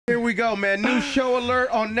Here we go, man. New show alert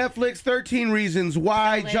on Netflix, 13 Reasons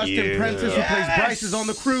Why. Justin Prentice, who plays Bryce, is on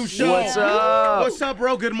the cruise show. What's up? What's up,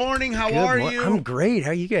 bro? Good morning. How are you? I'm great. How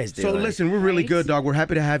are you guys doing? So listen, we're really good, dog. We're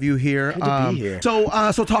happy to have you here. Good to be here.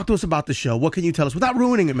 So talk to us about the show. What can you tell us without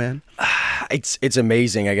ruining it, man? It's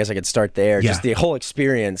amazing. I guess I could start there. Yeah. Just the whole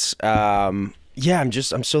experience. Yeah,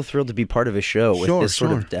 I'm so thrilled to be part of a show with this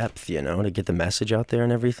sort of depth, you know, to get the message out there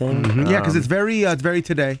and everything. Yeah, because it's very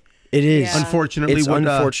today. It is. Yeah. Unfortunately, it's what a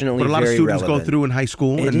lot of students relevant. go through in high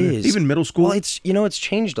school and even middle school. Well, it's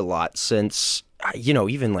changed a lot since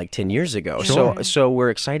even like 10 years ago. Sure. So we're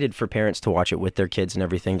excited for parents to watch it with their kids and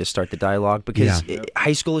everything to start the dialogue because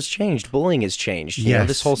high school has changed, bullying has changed. You know,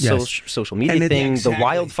 this whole social media thing, the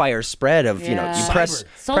wildfire spread of you press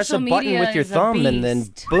a button with your thumb and then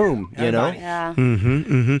boom, you know. Yeah.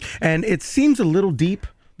 And it seems a little deep.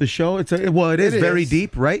 The show, it is very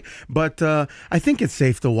deep, right? But I think it's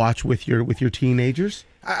safe to watch with your teenagers.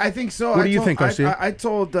 I think so. What do you think, Garcia? I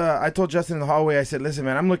told Justin in the hallway, I said, listen,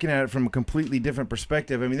 man, I'm looking at it from a completely different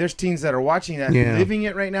perspective. I mean, there's teens that are watching that, living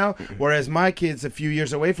it right now, whereas my kid's a few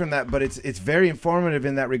years away from that, but it's very informative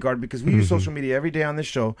in that regard because we use social media every day on this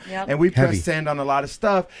show, and we press send on a lot of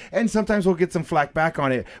stuff, and sometimes we'll get some flack back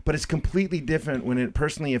on it, but it's completely different when it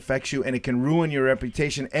personally affects you, and it can ruin your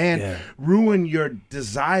reputation and ruin your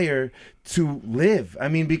desire to live. I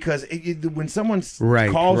mean, because when someone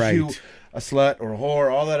calls you a slut or a whore,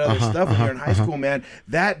 all that other stuff when you're in high school, man,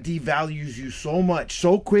 that devalues you so much,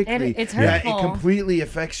 so quickly it's that hurtful. it completely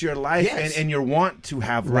affects your life and your want to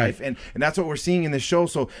have life. And that's what we're seeing in the show.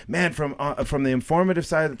 So, man, from the informative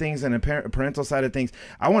side of things and the parental side of things,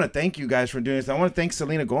 I want to thank you guys for doing this. I want to thank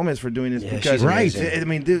Selena Gomez for doing this because, I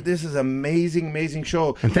mean, dude, this is an amazing, amazing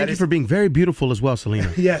show. And thank you for being very beautiful as well,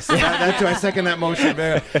 Selena. Yes, that's I second that motion,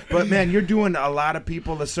 man. But, man, you're doing a lot of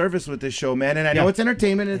people a service with this show, man. And I know it's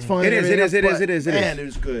entertainment and it's fun. It is. Man, it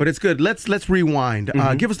was good. But it's good. Let's rewind.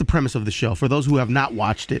 Give us the premise of the show for those who have not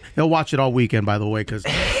watched it. They'll watch it all weekend, by the way, because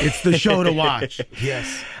it's the show to watch.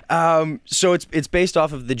 Yes. So it's based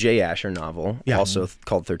off of the Jay Asher novel, also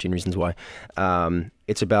called 13 Reasons Why.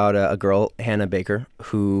 It's about a girl, Hannah Baker,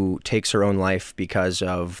 who takes her own life because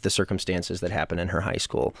of the circumstances that happen in her high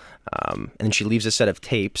school. And she leaves a set of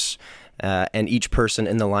tapes. And each person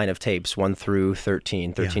in the line of tapes, 1 through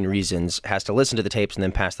 13 reasons, has to listen to the tapes and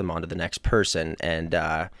then pass them on to the next person. And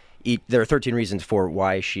there are 13 reasons for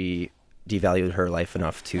why she devalued her life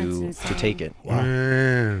enough to take it.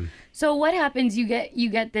 Wow. So what happens? You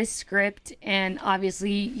get this script, and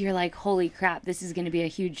obviously you're like, holy crap, this is going to be a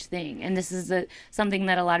huge thing, and this is something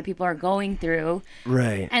that a lot of people are going through.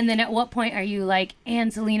 Right. And then at what point are you like,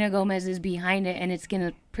 and Selena Gomez is behind it, and it's going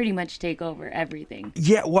to pretty much take over everything?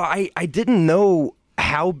 Yeah, well, I didn't know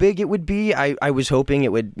how big it would be. I was hoping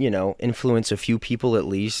it would, influence a few people at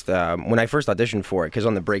least. When I first auditioned for it, because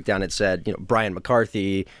on the breakdown it said, Brian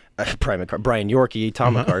McCarthy, Brian Yorkie,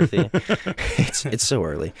 Tom McCarthy. It's so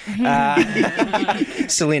early.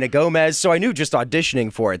 Selena Gomez. So I knew just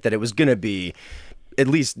auditioning for it that it was going to be at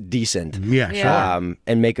least decent. Yeah, sure.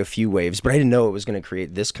 And make a few waves. But I didn't know it was going to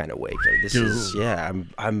create this kind of wave. This is,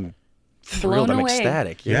 I'm thrilled. I'm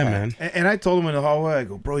ecstatic. Yeah, man. And I told him in the hallway, I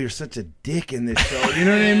go, bro, you're such a dick in this show. You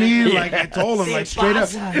know what I mean? Like, I told him, like, straight up.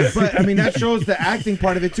 But, I mean, that shows the acting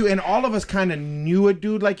part of it, too. And all of us kind of knew a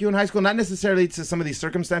dude like you in high school. Not necessarily to some of these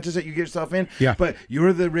circumstances that you get yourself in. Yeah. But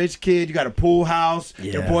you're the rich kid. You got a pool house.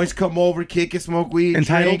 Yeah. Your boys come over, kick and smoke weed.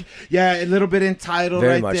 Entitled? Drink. Yeah, a little bit entitled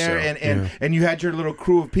Very right there. So. And you had your little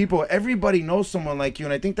crew of people. Everybody knows someone like you.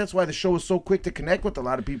 And I think that's why the show was so quick to connect with a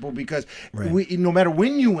lot of people because no matter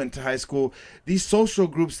when you went to high school, these social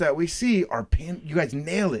groups that we see are you guys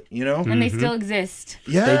nail it, and they still exist.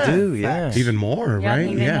 Yeah, they do. Yeah, even more, right?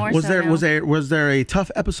 Even more was there a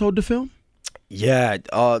tough episode to film? Yeah,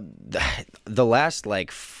 the last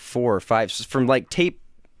like 4 or 5 from like tape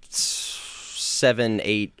 7,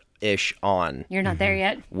 8-ish on. You're not there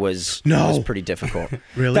yet. Was pretty difficult.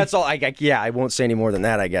 Really? That's all. I won't say any more than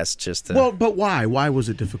that. I guess just. Well, but why? Why was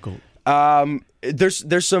it difficult?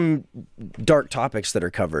 There's some dark topics that are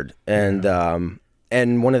covered, and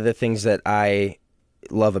one of the things that I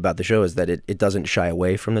love about the show is that it doesn't shy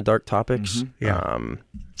away from the dark topics.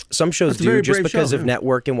 Some shows do just because of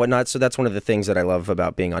network and whatnot. So that's one of the things that I love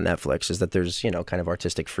about being on Netflix is that there's kind of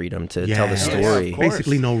artistic freedom to tell the story.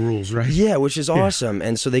 Basically, no rules, right? Yeah, which is awesome.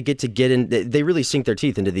 And so they get in. They really sink their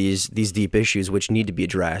teeth into these deep issues which need to be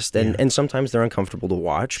addressed. And sometimes they're uncomfortable to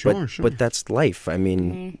watch. But that's life. I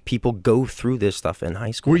mean, people go through this stuff in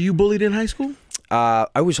high school. Were you bullied in high school?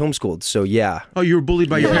 I was homeschooled, so yeah. Oh, you were bullied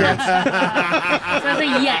by your parents? So I was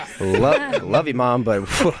like, yes. Love you, Mom, but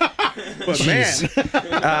But man,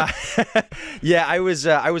 yeah, I was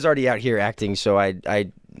already out here acting, so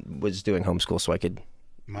I was doing homeschool so I could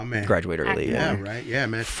My man. graduate early. Yeah, right. Yeah,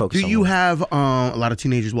 man. Focus Do you have a lot of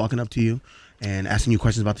teenagers walking up to you and asking you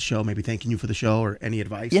questions about the show, maybe thanking you for the show or any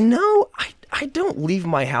advice? You know, I don't leave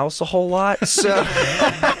my house a whole lot, so,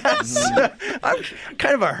 so I'm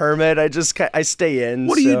kind of a hermit. I stay in.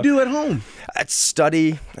 What do you do at home? I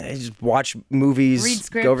study. I just watch movies. Read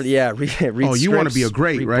scripts. Go over read Oh, you want to be a scripts,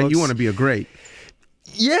 great, read right? books. You want to be a great.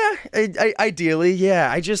 Yeah, ideally,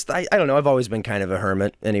 yeah. I don't know. I've always been kind of a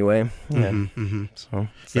hermit anyway. Yeah. So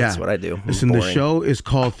that's what I do. I'm Listen, the boring. show is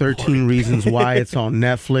called 13 Reasons Why. It's on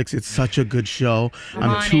Netflix. It's such a good show. I'm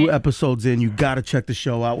on 2 it. episodes in. You got to check the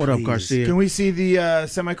show out. What up, Garcia? Can we see the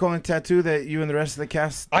semicolon tattoo that you and the rest of the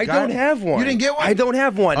cast I got? don't have one. You didn't get one? I don't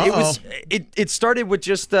have one. Uh-oh. It started with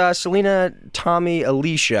just Selena, Tommy,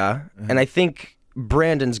 Alicia, and I think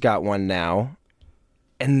Brandon's got one now.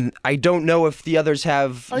 And I don't know if the others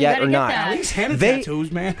have Oh, you yet gotta or get not. that. At least henna They-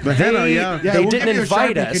 tattoos, man. The henna, yeah. Yeah, They we'll didn't give you a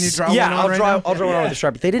invite Sharpie. us. Can you draw yeah, one on I'll right draw. now? I'll draw one on with the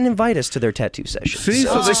Sharpie. They didn't invite us to their tattoo session. See,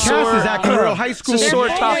 so the it's a cast is acting real high school. It's a sore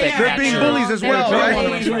topic. They're being bullies as well,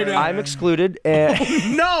 right? I'm excluded.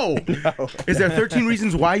 And No. Is there 13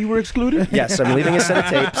 reasons why you were excluded? yes, I'm leaving a set of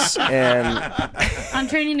tapes. And I'm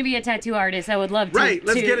training to be a tattoo artist. I would love to. Right,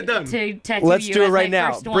 let's get it done. To tattoo let's you do it as right my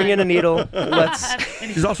now. first Bring one. in a needle. Let's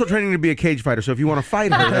She's also training to be a cage fighter, so if you want to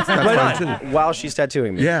fight her, that's right fine on. too. While she's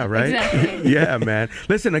tattooing me. Yeah, right? Exactly. Yeah, man.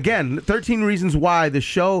 Listen, again, 13 Reasons Why. The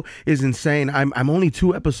show is insane. I'm only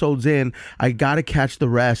 2 episodes in. I got to catch the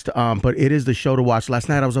rest, but it is the show to watch. Last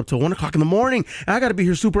night I was up till 1 o'clock in the morning, and I got to be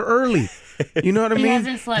here super early. You know what I He mean?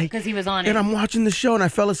 hasn't slept because he was on it. And I'm watching the show, and I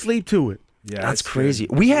fell asleep to it. Yeah, That's crazy.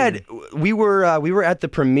 We were at the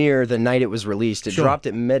premiere the night it was released. It Sure. dropped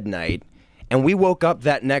at midnight, and we woke up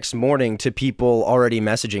that next morning to people already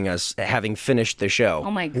messaging us having finished the show.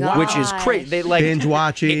 Oh my god. Which is crazy. They like Binge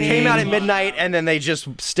watching. It came out at midnight, and then they just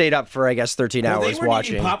stayed up for I guess 13 Well, they hours weren't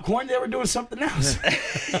watching. eating popcorn. They were doing something else.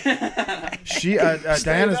 She,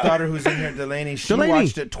 Diana's daughter, who's in here, Delaney. She Delaney.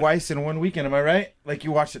 watched it twice in one weekend. Am I right? Like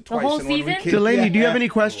you watched it twice whole in one season? weekend. Delaney, Yeah, do you have yeah. any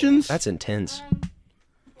questions? That's intense.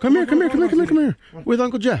 Come here. With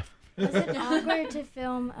Uncle Jeff. Was it awkward to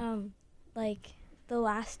film like the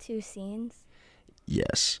last 2 scenes?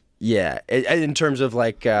 Yes. Yeah, in terms of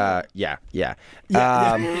like, yeah. The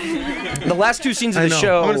last 2 scenes of I the know.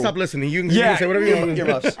 show. I'm gonna stop listening. You can say whatever you want.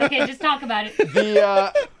 earmuffs. Okay, just talk about it.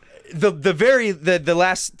 The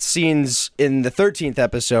last scenes in the 13th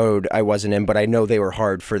episode I wasn't in, but I know they were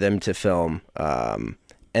hard for them to film.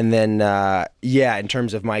 And then in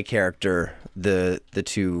terms of my character, the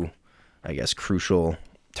 2, I guess, crucial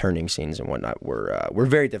turning scenes and whatnot were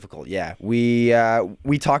very difficult. Yeah, we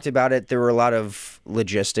talked about it. There were a lot of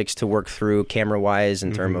logistics to work through camera wise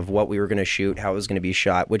in terms of what we were going to shoot, how it was going to be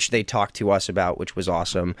shot, which they talked to us about, which was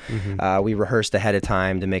awesome. We rehearsed ahead of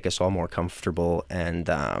time to make us all more comfortable, and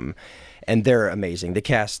they're amazing. The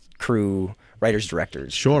cast, crew, writers,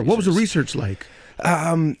 directors. Sure. What was the producers. research like?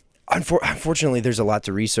 Unfortunately, there's a lot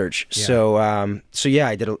to research. Yeah. So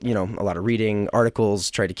I did a lot of reading, articles,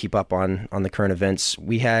 tried to keep up on the current events.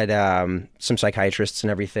 We had some psychiatrists and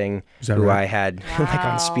everything Is that who right? I had like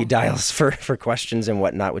on speed dials for questions and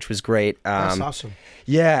whatnot, which was great. That's awesome.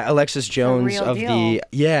 Yeah, Alexis Jones real of deal.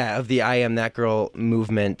 the I Am That Girl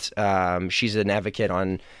movement. She's an advocate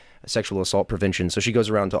on sexual assault prevention. So she goes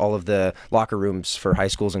around to all of the locker rooms for high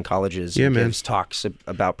schools and colleges and gives talks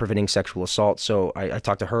about preventing sexual assault. So I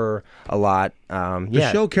talked to her a lot. The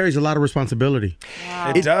show carries a lot of responsibility.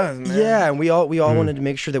 It does, man. Yeah, and we all wanted to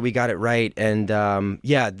make sure that we got it right. And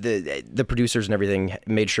the producers and everything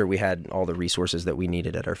made sure we had all the resources that we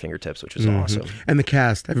needed at our fingertips, which was awesome. And the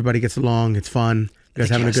cast, everybody gets along. It's fun. You guys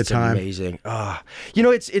having a good Cast's time. Amazing.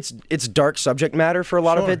 It's dark subject matter for a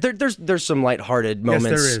lot of it. There's some lighthearted moments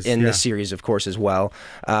there is, in the series, of course, as well.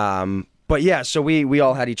 But yeah, so we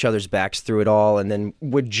all had each other's backs through it all, and then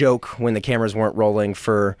would joke when the cameras weren't rolling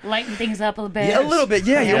for Lighten things up a bit. a little bit.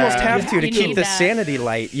 Yeah, you almost have to You keep need the that. sanity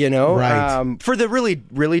light, you know. Right. For the really,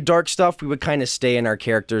 really dark stuff, we would kind of stay in our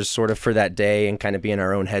characters sort of for that day and kind of be in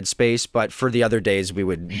our own headspace. But for the other days, we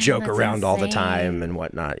would joke that's around all the insane. time and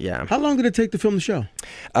whatnot. Yeah. How long did it take to film the show?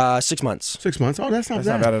 6 months. 6 months. Oh, that's not That's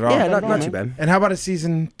not bad at all. Yeah, not man. too bad. And how about a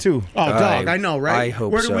season 2? Oh, dog, I know, right? I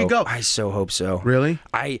hope Where so. do we go? I so hope so. Really?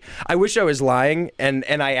 I wish show is lying, and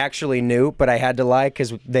I actually knew, but I had to lie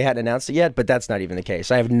because they hadn't announced it yet. But that's not even the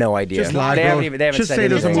case. I have no idea. Just lie, they bro. haven't even. They haven't Just said say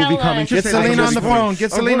there's a anything. movie coming. Get Just say Selena on the there's a phone.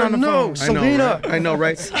 Get Selena on the phone. Selena. I know,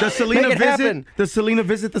 right? Does Selena Make it visit? happen. Does Selena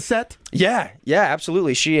visit the set? Yeah,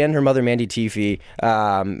 absolutely. She and her mother, Mandy Teefee,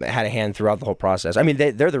 had a hand throughout the whole process. I mean,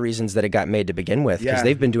 they're the reasons that it got made to begin with, because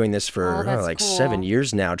they've been doing this for like cool. 7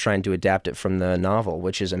 years now, trying to adapt it from the novel,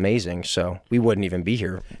 which is amazing. So we wouldn't even be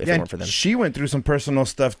here if it weren't for them. She went through some personal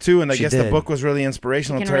stuff too, and I guess the book was really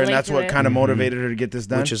inspirational to her, and that's what kind of motivated her to get this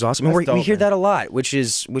done. Which is awesome. And we hear that a lot, which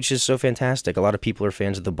is so fantastic. A lot of people are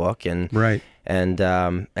fans of the book, and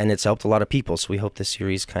it's helped a lot of people. So we hope this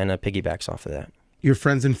series kind of piggybacks off of that. Your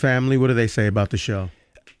friends and family, what do they say about the show?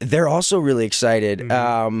 They're also really excited.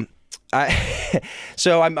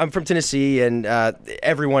 So I'm from Tennessee, and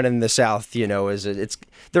everyone in the South, you know,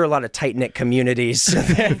 there are a lot of tight knit communities.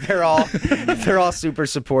 they're all super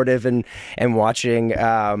supportive and watching.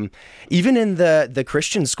 Even in the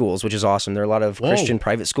Christian schools, which is awesome. There are a lot of Christian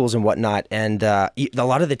private schools and whatnot, and a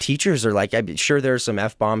lot of the teachers are like, I'm sure there's some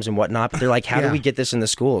F-bombs and whatnot, but they're like, how do we get this in the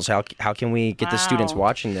schools? How can we get the students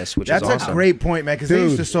watching this? Which is awesome. That's a great point, man, because they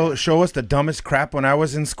used to show us the dumbest crap when I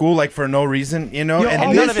was in school, like for no reason, you know.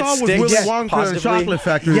 And none none of it was sticks Willy Wonka and Chocolate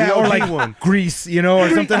Factory, or like Grease, you know, or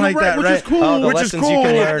something like that, which right? is cool. The which is lessons cool. you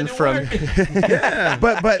can learn from.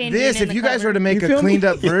 But Indian this, in if the you guys cover. were to make You a feel me? cleaned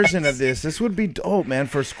up version of this would be dope, man,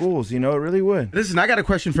 for schools. You know, it really would. Listen, I got a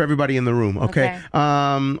question for everybody in the room, okay?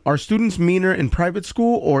 Are students meaner in private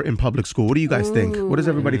school or in public school? What do you guys think? What does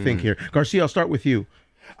everybody think here? Garcia, I'll start with you.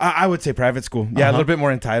 I would say private school. Yeah, a little bit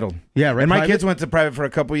more entitled. Yeah, right. And my Private? kids went to private for a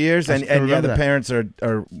couple years, and yeah, remember the that. parents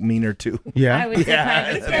are meaner too. Yeah. I would say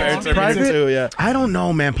private The parents school. are meaner Private? too. Yeah. I don't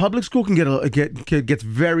know, man. Public school can gets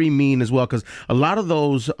very mean as well, because a lot of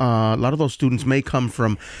those students may come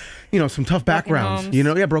from, you know, some tough backgrounds. homes. You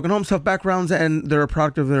know, broken homes, tough backgrounds, and they're a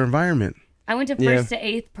product of their environment. I went to first to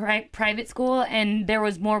eighth private school, and there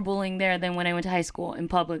was more bullying there than when I went to high school in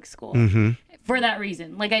public school. For that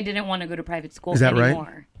reason, like I didn't want to go to private school that right?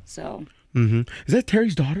 anymore. So Is that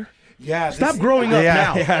Terry's daughter? Yeah. Stop growing up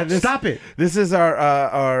now. Stop it. This is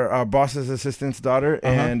our boss's assistant's daughter,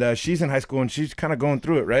 and she's in high school, and she's kind of going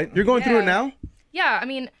through it, right? You're going through it now? Yeah, I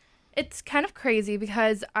mean, it's kind of crazy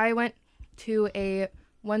because I went to a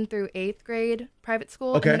 1 through 8th grade private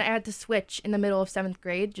school, Okay. and then I had to switch in the middle of 7th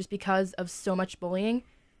grade just because of so much bullying.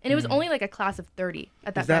 And it was only like a class of 30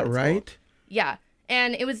 at that Is that private right? school. Yeah.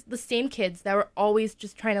 And it was the same kids that were always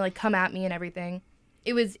just trying to like come at me and everything.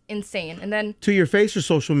 It was insane. And then, To your face or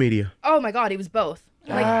social media? oh my God, it was both.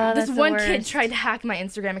 Like this that's the one kid worst. tried to hack my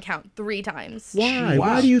Instagram account 3 times. Why?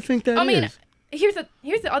 Why do you think that is? I mean, here's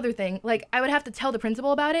the other thing. Like, I would have to tell the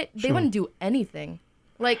principal about it. They wouldn't do anything.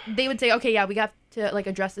 Like, they would say, okay, yeah, we got to like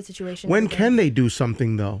address the situation. When can they do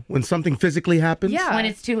something though? When something physically happens? Yeah, When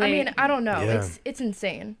it's too I late. mean, I don't know. Yeah. It's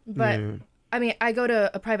insane. But I mean, I go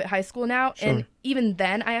to a private high school now, and even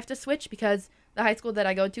then, I have to switch because the high school that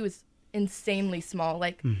I go to is insanely small.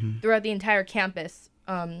 Like throughout the entire campus,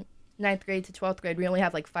 9th grade to 12th grade, we only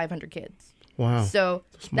have like 500 kids. Wow. So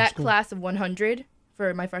Small that school. class of 100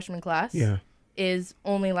 for my freshman class Yeah. is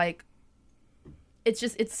only like,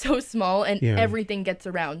 it's so small, and Yeah. everything gets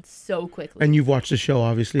around so quickly. And you've watched the show,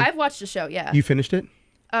 obviously. I've watched the show, yeah. You finished it?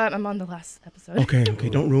 I'm on the last episode. Okay,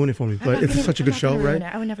 don't ruin it for me. But it's such a good show, right?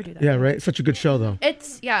 I would never do that. Yeah, right. Such a good show, though.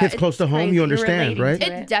 It's Hits close to home. crazy. You understand, relating right?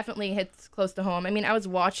 to It definitely hits close to home. I mean, I was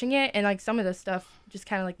watching it, and like some of the stuff just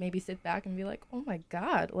kind of like maybe sit back and be like, oh my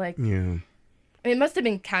God, like Yeah. I mean, it must have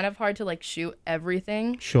been kind of hard to like shoot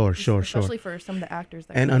everything. Sure. Especially for some of the actors.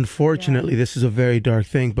 That And unfortunately, this is a very dark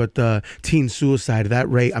thing. But teen suicide, that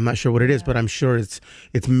rate, I'm not sure what it is, but I'm sure it's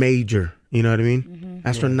major. You know what I mean?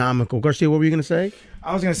 Astronomical. Garcia, what were you gonna say?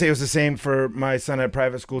 I was going to say it was the same for my son at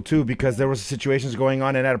private school too, because there was situations going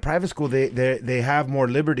on, and at a private school they have more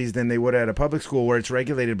liberties than they would at a public school where it's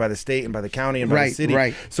regulated by the state and by the county and by the city.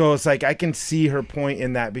 Right. So it's like I can see her point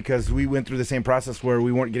in that, because we went through the same process where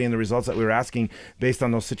we weren't getting the results that we were asking based on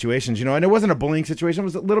those situations, you know. And it wasn't a bullying situation; it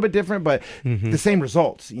was a little bit different, but the same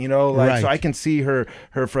results, you know. Like so, Right. I can see her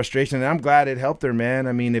frustration, and I'm glad it helped her, man.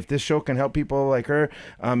 I mean, if this show can help people like her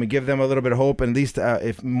and give them a little bit of hope, and at least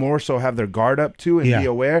if more so have their guard up too and be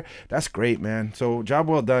aware. That's great, man. So job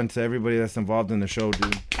well done to everybody that's involved in the show,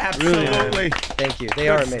 dude. Absolutely. Thank you. They Good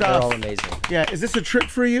are amazing. They're stuff. all amazing. Yeah. Is this a trip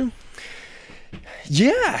for you?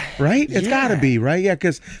 Yeah. Right? It's Yeah. gotta be, right? Yeah,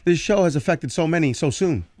 because this show has affected so many so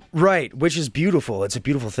soon. Right, which is beautiful. It's a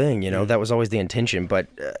beautiful thing, you know. That was always the intention, but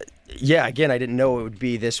yeah, again, I didn't know it would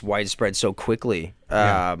be this widespread so quickly.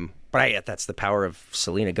 But that's the power of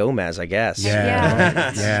Selena Gomez, I guess.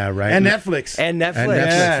 Yeah. Yeah, right. And Netflix. And Netflix. And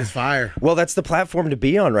Netflix is fire. Well, that's the platform to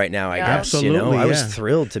be on right now, I guess. Absolutely, I was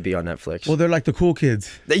thrilled to be on Netflix. Well, they're like the cool kids.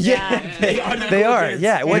 Yeah, they are.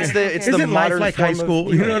 Yeah. What's the? It's the Isn't life modern like high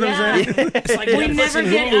school? You know what I'm saying? It's like We Netflix never and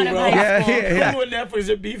get Hulu, out of bro. high school. Hulu and Netflix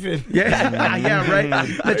are beefing. Yeah, right.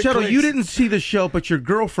 Lecheto, you didn't see the show, but your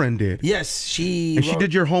girlfriend did. Yes, she. And she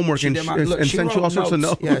did your homework and she sent you all sorts of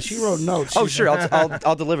notes. Yeah, she wrote notes. Oh, sure.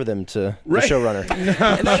 I'll deliver them to the showrunner.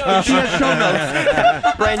 She has show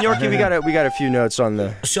notes. Brian Yorkie, we got a few notes on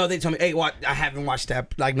the. So they told me, hey, I haven't watched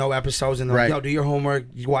that, like, no episodes, and Right. yo, do your homework,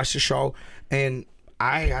 you watch the show, and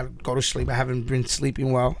I had to go to sleep. I haven't been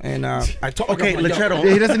sleeping well, and I told. Okay, Lecheto.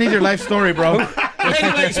 He doesn't need your life story, bro.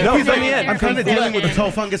 Anyways, No, fill me in. I'm kind of dealing with the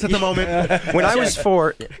toe fungus at the moment. When I was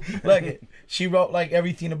 4, look, she wrote like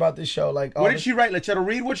everything about the show. Like, What did she write, Lecheto?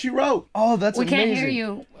 Read what she wrote. Oh, that's We amazing. can't hear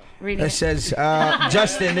you reading. It says,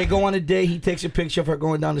 Justin, they go on a date. He takes a picture of her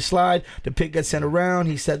going down the slide. The pic gets sent around.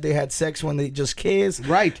 He said they had sex when they just kissed.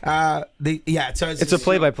 Right. So it's a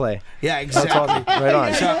play-by-play. Yeah, That's all. exactly. Right on.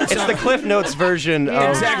 It's the Cliff Notes version of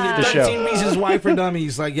Exactly. the 13 show. Reasons Why for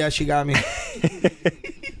Dummies. Like, yeah, she got me.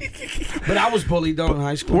 But I was bullied, though, in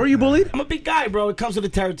high school. Were you bullied? I'm a big guy, bro. It comes with the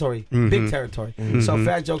territory. Big territory. So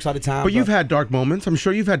fat jokes all the time. But you've had dark moments. I'm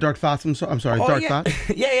sure you've had dark thoughts. I'm sorry, dark thoughts.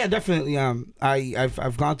 Yeah, definitely.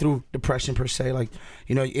 I've gone through depression per se. Like,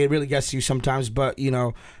 it really gets to you sometimes. But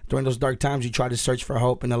during those dark times, you try to search for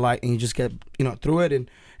hope and the light, and you just get through it. And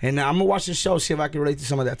I'm gonna watch the show, see if I can relate to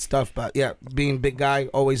some of that stuff. But yeah, being a big guy,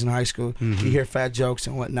 always in high school, you hear fat jokes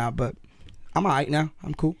and whatnot. But I'm alright now.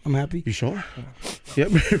 I'm cool. I'm happy. You sure? Yep.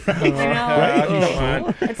 Let's take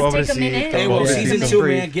a minute. Hey, well, Yeah. season 2,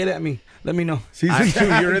 man, get at me. Let me know. Season 2,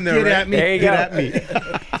 you're in there, Get right? at me. There you Get go.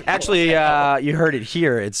 at me. Actually, you heard it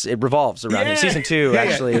here. It revolves around him. Season 2,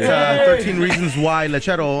 actually. It's 13 Reasons Why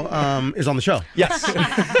Lecheto is on the show. Yes.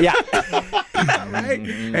 Yeah. Right?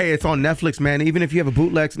 Hey, it's on Netflix, man. Even if you have a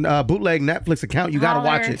bootleg Netflix account, you got to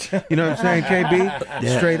watch it. You know what I'm saying,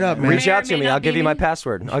 KB? Straight up, man. Reach out to May or me. may I'll not give be you my me.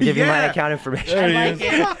 password. I'll give you my Yeah. account information. I like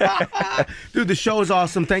it. Dude, the show is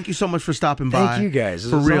awesome. Thank you so much for stopping by. Thank you, guys.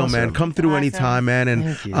 This For was real, awesome. man. Come through Awesome. anytime, man. And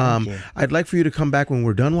Thank you. I'd like for you to come back when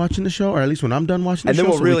we're done watching the show, or at least when I'm done watching the And show. then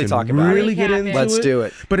we'll so we really can talk about it. really get Recap into it. Let's it. do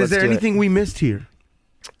it. But is Let's there do it. anything we missed here?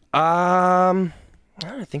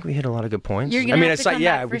 I think we hit a lot of good points. You're gonna have to come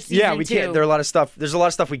back for we season can't. 2. There are a lot of stuff. There's a lot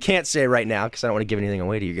of stuff we can't say right now because I don't want to give anything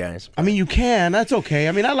away to you guys. I mean, you can. That's okay.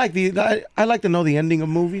 I mean, I like I like to know the ending of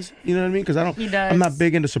movies. You know what I mean? Because He does. I'm not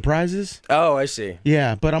big into surprises. Oh, I see.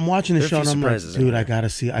 Yeah, but I'm watching the There are a show and few I'm like, surprises in dude,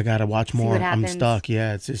 there. I gotta watch more. what I'm happens. stuck.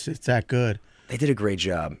 Yeah, it's that good. They did a great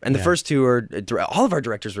job, and the first 2 are all of our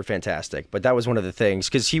directors were fantastic. But that was one of the things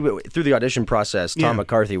because through the audition process, Tom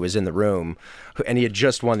McCarthy was in the room, and he had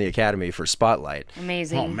just won the Academy for Spotlight.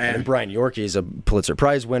 Amazing. Oh man. And Brian Yorkie is a Pulitzer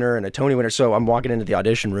Prize winner and a Tony winner. So I'm walking into the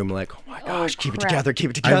audition room like, oh my gosh, keep it crap. together,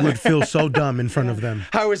 keep it I together. would feel so dumb in front of them.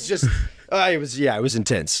 I was just, it was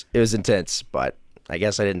intense. It was intense, but I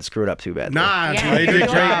guess I didn't screw it up too bad. Nah, Yeah. you did Good great,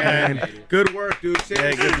 job, man. Good work, dude.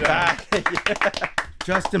 Yeah, good job.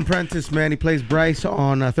 Justin Prentice, man, he plays Bryce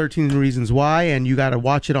on 13 Reasons Why, and you got to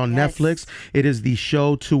watch it on Yes. Netflix. It is the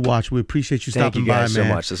show to watch. We appreciate you Thank stopping you guys by, so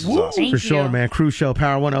man. much. This was awesome. Thank For sure, you. man. Crew Show,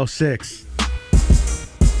 Power 106.